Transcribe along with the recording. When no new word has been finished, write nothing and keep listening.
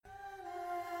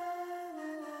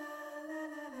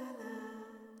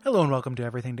Hello and welcome to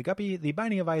Everything to Guppy, the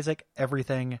Binding of Isaac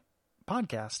Everything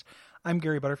podcast. I'm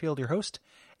Gary Butterfield, your host,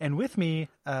 and with me,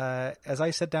 as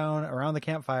I sit down around the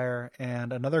campfire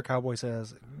and another cowboy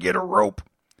says, "Get a rope,"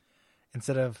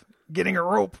 instead of getting a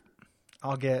rope,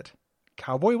 I'll get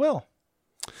Cowboy Will.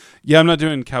 Yeah, I'm not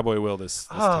doing Cowboy Will this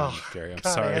time, Gary. I'm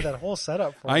God, sorry. I had that whole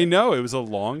setup for I know, it was a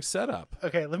long setup.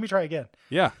 Okay, let me try again.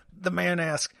 Yeah. The man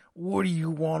asks, "What do you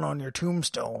want on your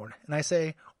tombstone?" And I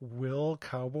say, "Will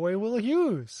Cowboy Will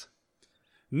Hughes."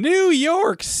 New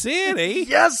York City?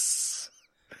 Yes!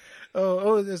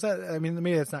 Oh, is that, I mean,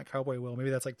 maybe that's not Cowboy Will. Maybe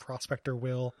that's like Prospector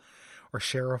Will or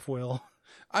Sheriff Will.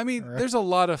 I mean, there's a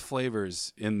lot of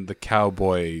flavors in the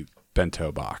cowboy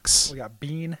bento box. We got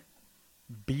bean,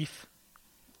 beef,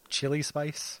 chili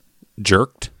spice,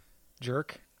 Jerked.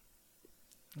 jerk.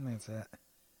 And that's it.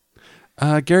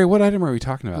 Gary, what item are we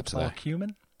talking about Oops, all today?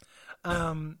 cumin.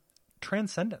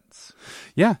 Transcendence.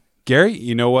 Yeah. Gary,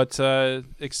 you know what?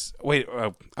 Wait,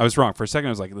 I was wrong. For a second, I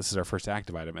was like, this is our first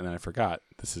active item. And then I forgot.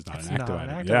 This is not It's an active not item.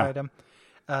 an active Yeah. item.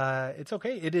 It's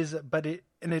okay. It is, but it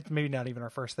maybe not even our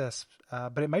first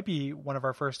but it might be one of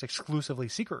our first exclusively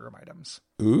secret room items.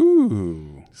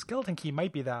 Ooh. Skeleton key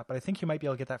might be that, but I think you might be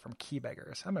able to get that from Key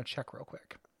Beggars. I'm going to check real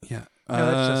quick. Yeah. No,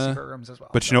 that's just secret rooms as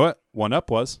well. But you know what? One up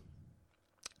was.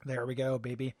 There we go,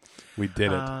 baby. We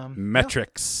did it.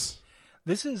 Metrics.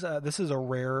 This is a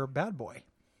rare bad boy.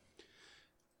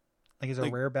 Like, he's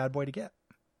a rare bad boy to get.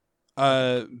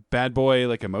 Bad boy,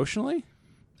 like emotionally?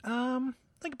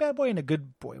 Like a bad boy in a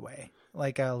good boy way.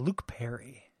 Like Luke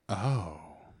Perry. Oh.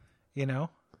 You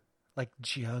know? Like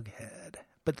Jughead,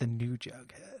 but the new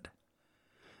Jughead.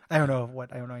 I don't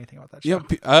know anything about that show.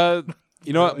 Yeah.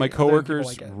 You know what? My Other people coworkers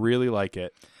like it. really like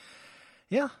it.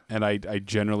 Yeah. And I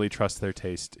generally trust their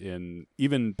taste in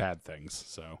even bad things.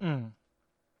 So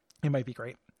It might be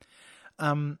great.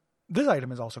 This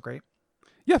item is also great.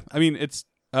 yeah, I mean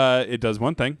it does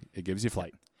one thing. It gives you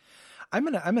flight. I'm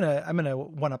gonna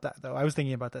one up that though. I was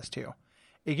thinking about this too.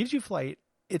 It gives you flight.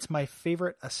 It's my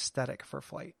favorite aesthetic for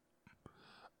flight.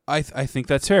 I think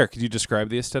that's fair. Could you describe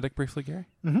the aesthetic briefly, Gary?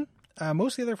 Mm-hmm.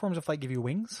 Most of the other forms of flight give you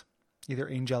wings, either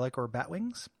angelic or bat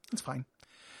wings. It's fine.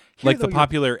 Here, Like though, the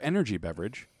popular energy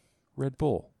beverage, Red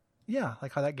Bull. yeah,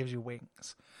 like how that gives you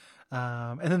wings.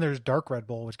 And then there's Dark Red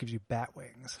Bull, which gives you bat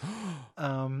wings.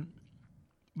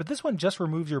 But this one just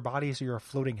removes your body, so you're a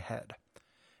floating head,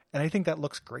 and I think that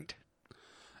looks great.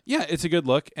 Yeah, it's a good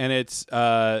look, and it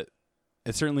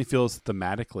certainly feels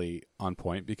thematically on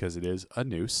point because it is a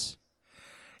noose.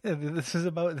 Yeah, this is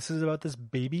about this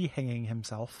baby hanging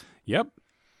himself. Yep.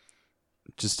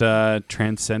 Just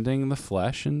transcending the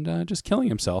flesh and just killing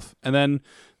himself, and then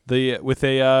with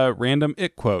a random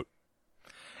it quote.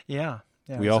 Yeah.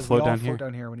 We all float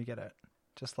down here when you get it,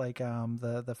 just like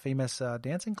the famous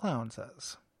dancing clown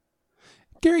says.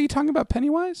 Gary, you talking about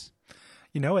Pennywise?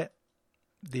 You know it,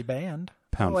 the band.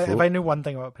 Pound Well, fool. if I knew one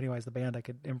thing about Pennywise the band, I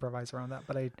could improvise around that.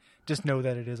 But I just know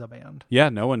that it is a band. Yeah,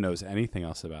 no one knows anything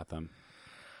else about them.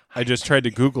 I just tried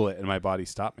to Google it, and my body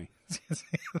stopped me.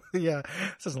 Yeah,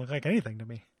 this doesn't look like anything to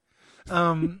me. It's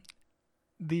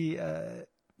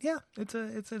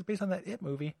based on that It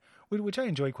movie, which I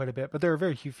enjoyed quite a bit. But there are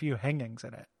very few hangings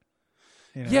in it.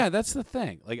 You know? Yeah, that's the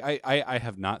thing. Like, I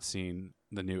have not seen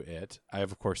the new It. I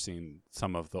have, of course, seen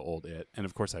some of the old It, and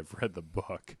of course, I've read the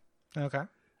book. Okay.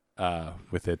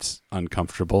 With its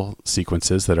uncomfortable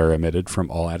sequences that are omitted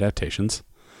from all adaptations.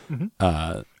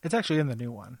 Mm-hmm. It's actually in the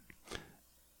new one.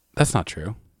 That's not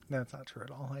true. That's not true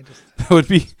at all. That would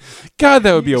be, God,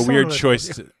 that would be a Someone weird would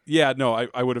choice. tell Yeah, no,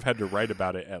 I would have had to write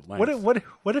about it at length.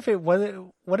 What if it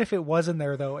was in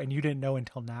there though, and you didn't know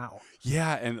until now?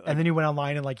 Yeah, and And then you went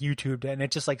online and like YouTubed it, and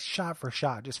it just like shot for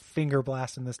shot, just finger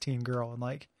blasting this teen girl, and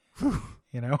like,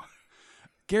 you know,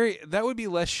 Gary, that would be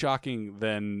less shocking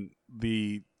than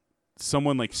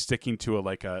someone like sticking to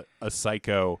a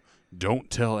psycho, don't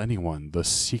tell anyone the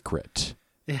secret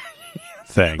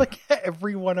thing. like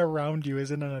everyone around you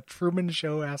is in a Truman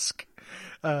Show-esque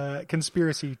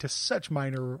conspiracy to such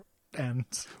minor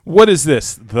ends. What is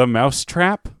this? The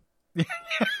Mousetrap? Do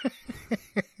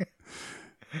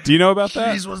you know about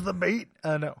that? Cheese was the bait.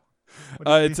 No.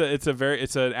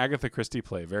 It's an Agatha Christie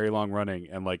play, very long running,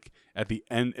 and like at the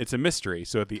end, it's a mystery.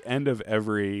 So at the end of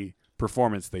every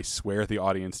performance, they swear the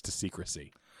audience to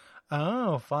secrecy.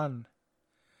 Oh, fun.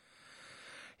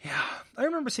 Yeah, I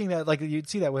remember seeing that. Like you'd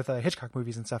see that with Hitchcock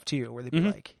movies and stuff too, where they'd be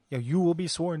like, you will be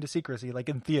sworn to secrecy." Like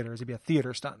in theaters, it'd be a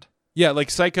theater stunt. Yeah, like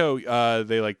Psycho,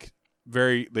 they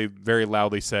very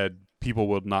loudly said people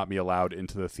would not be allowed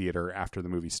into the theater after the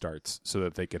movie starts, so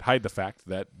that they could hide the fact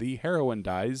that the heroine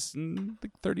dies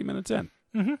like 30 minutes in.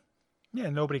 Mm-hmm. Yeah,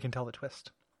 nobody can tell the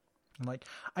twist. And like,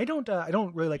 I don't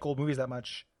really like old movies that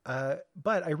much.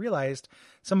 But I realized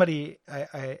somebody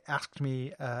I asked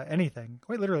me anything,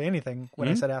 quite literally anything, when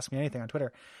I said ask me anything on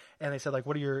Twitter, and they said like,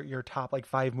 what are your top like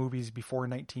 5 movies before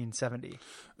 1970?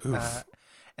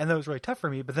 And that was really tough for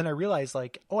me. But then I realized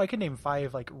like, I could name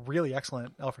 5 like really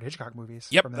excellent Alfred Hitchcock movies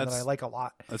from that I like a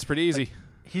lot. That's pretty easy. Like,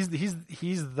 he's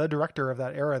the director of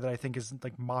that era that I think is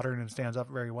like modern and stands up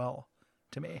very well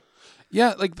to me.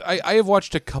 Yeah, like I have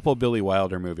watched a couple Billy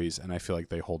Wilder movies, and I feel like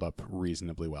they hold up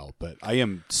reasonably well. But I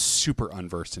am super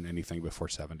unversed in anything before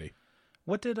 70.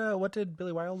 What did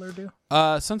Billy Wilder do?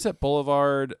 Sunset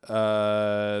Boulevard,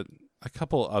 a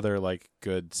couple other like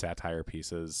good satire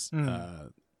pieces.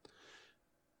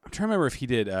 I'm trying to remember if he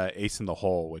did Ace in the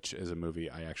Hole, which is a movie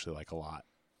I actually like a lot,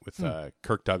 with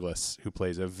Kirk Douglas, who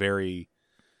plays a very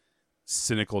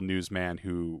cynical newsman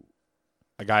who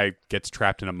a guy gets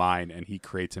trapped in a mine and he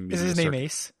creates a media. Is his name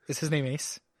Ace? Is his name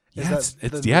Ace?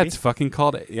 It's fucking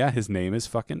called. Yeah, his name is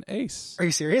fucking Ace. Are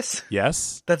you serious?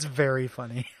 Yes. That's very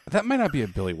funny. That might not be a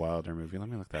Billy Wilder movie. Let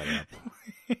me look that up.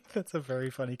 That's a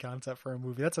very funny concept for a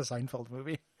movie. That's a Seinfeld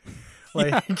movie.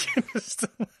 Like, just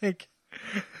like.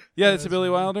 Yeah, it's a Billy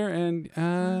Wilder, and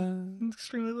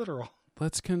extremely literal.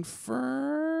 Let's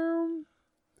confirm.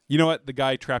 You know what? The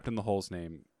guy trapped in the hole's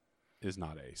name is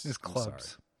not Ace. Is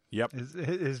Clubs. Yep.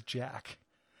 Is Jack.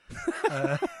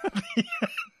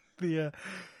 The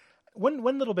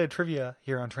one little bit of trivia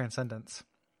here on Transcendence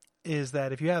is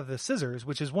that if you have the scissors,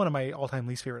 which is one of my all-time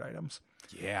least favorite items,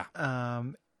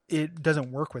 it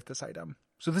doesn't work with this item.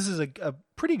 So this is a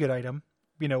pretty good item.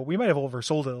 You know, we might have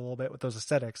oversold it a little bit with those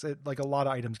aesthetics. Like a lot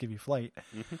of items give you flight.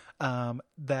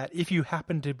 That if you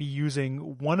happen to be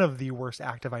using one of the worst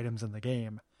active items in the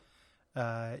game,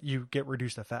 you get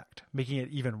reduced effect, making it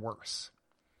even worse.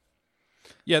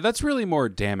 Yeah, that's really more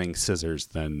damning scissors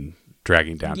than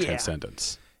dragging down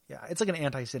Transcendence. Yeah, it's like an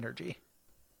anti-synergy.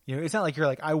 You know, it's not like you're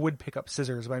like, I would pick up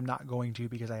scissors, but I'm not going to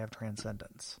because I have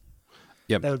Transcendence.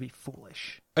 Yep. That would be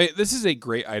foolish. This is a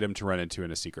great item to run into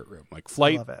in a secret room. Like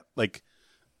flight, I love it. Like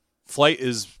flight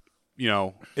is,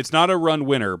 it's not a run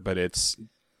winner, but it's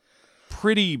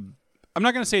pretty. I'm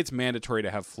not going to say it's mandatory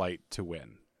to have flight to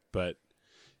win, but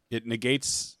it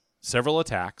negates several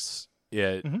attacks.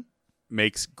 It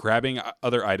makes grabbing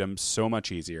other items so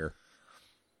much easier.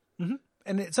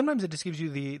 And sometimes it just gives you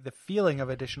the feeling of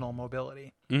additional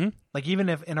mobility. Like even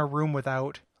if in a room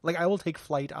without, like I will take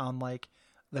flight on like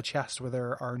the chest where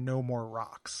there are no more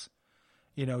rocks,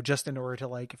 just in order to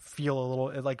like feel a little,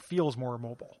 it like feels more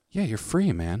mobile. Yeah, you're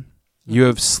free, man. You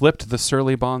have slipped the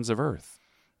surly bonds of earth.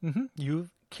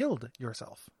 You've killed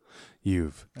yourself.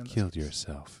 You've killed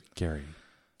yourself, Gary.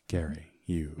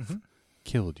 You've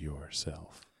killed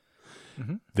yourself.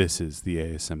 This is the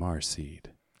ASMR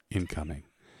seed incoming.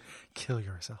 Kill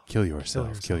yourself. Kill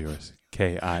yourself. Kill yours.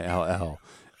 KILLSELF.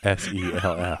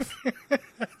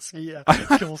 Yeah,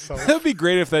 kill self. That would be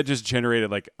great if that just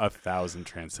generated like 1,000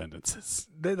 transcendences.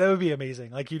 That would be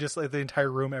amazing. Like you just like the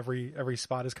entire room, every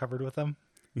spot is covered with them.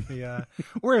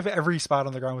 Or if every spot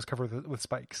on the ground was covered with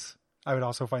spikes, I would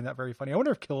also find that very funny. I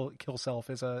wonder if kill self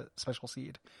is a special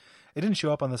seed. It didn't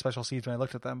show up on the special seeds when I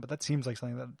looked at them, but that seems like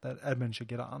something that Edmund should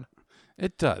get on.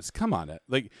 It does. Come on,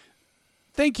 like.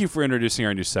 Thank you for introducing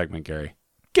our new segment, Gary.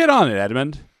 Get on it,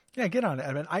 Edmund. Yeah, get on it,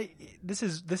 Edmund. This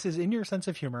is in your sense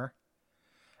of humor,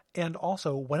 and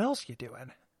also, what else you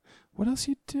doing? What else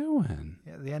you doing?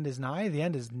 Yeah, the end is nigh. The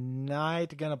end is nigh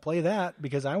to gonna play that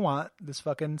because I want this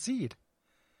fucking seed.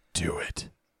 Do it.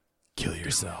 Kill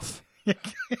yourself.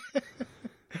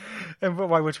 And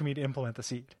by which we mean implement the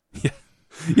seed.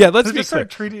 Yeah. Let's just start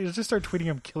tweeting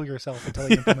him. Kill yourself until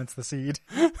he implements the seed.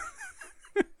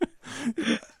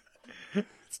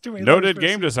 Noted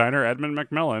game designer Edmund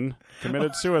McMillan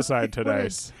committed suicide today.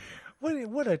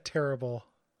 What a terrible,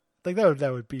 like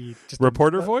that would be just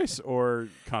reporter voice or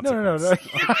consequence?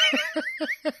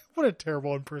 No. What a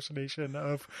terrible impersonation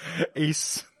of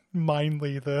Ace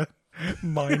Minley, the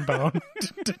mind-bound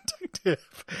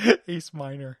detective, Ace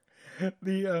Minor.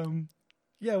 I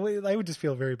would just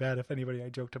feel very bad if anybody I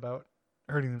joked about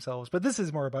hurting themselves, but this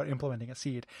is more about implementing a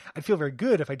seed. I'd feel very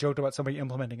good if I joked about somebody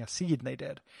implementing a seed and they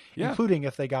did, including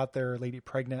if they got their lady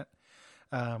pregnant,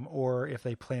 or if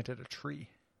they planted a tree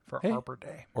for Arbor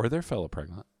Day, or their fellow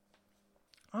pregnant.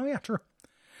 Oh yeah, true.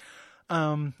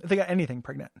 If they got anything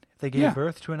pregnant, if they gave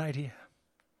birth to an idea.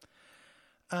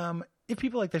 If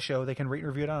people like the show, they can rate and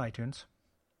review it on iTunes.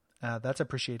 That's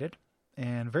appreciated.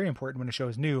 And very important when a show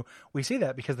is new. We say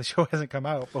that because the show hasn't come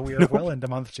out, but we are well into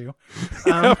month 2.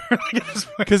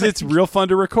 Because it's real fun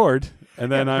to record, and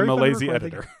then I'm a lazy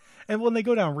editor. And when they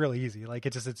go down real easy, like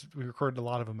we recorded a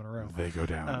lot of them in a row. They go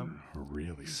down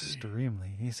really easy.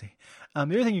 Extremely easy. The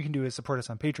other thing you can do is support us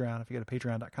on Patreon. If you go to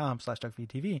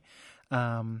patreon.com/DuckFeedTV,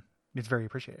 it's very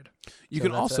appreciated. You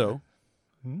can also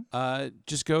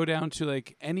just go down to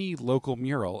like any local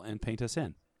mural and paint us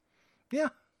in. Yeah.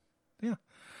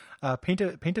 Paint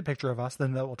a picture of us,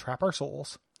 then that will trap our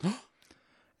souls.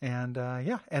 And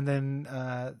and then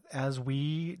as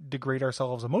we degrade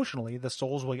ourselves emotionally, the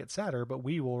souls will get sadder, but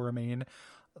we will remain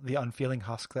the unfeeling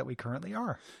husk that we currently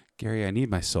are. Gary, I need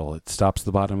my soul. It stops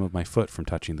the bottom of my foot from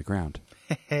touching the ground.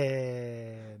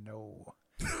 No.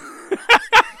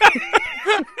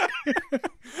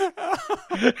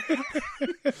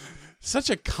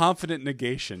 Such a confident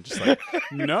negation. Just like,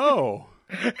 no.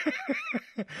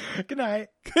 Good night.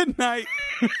 Good night.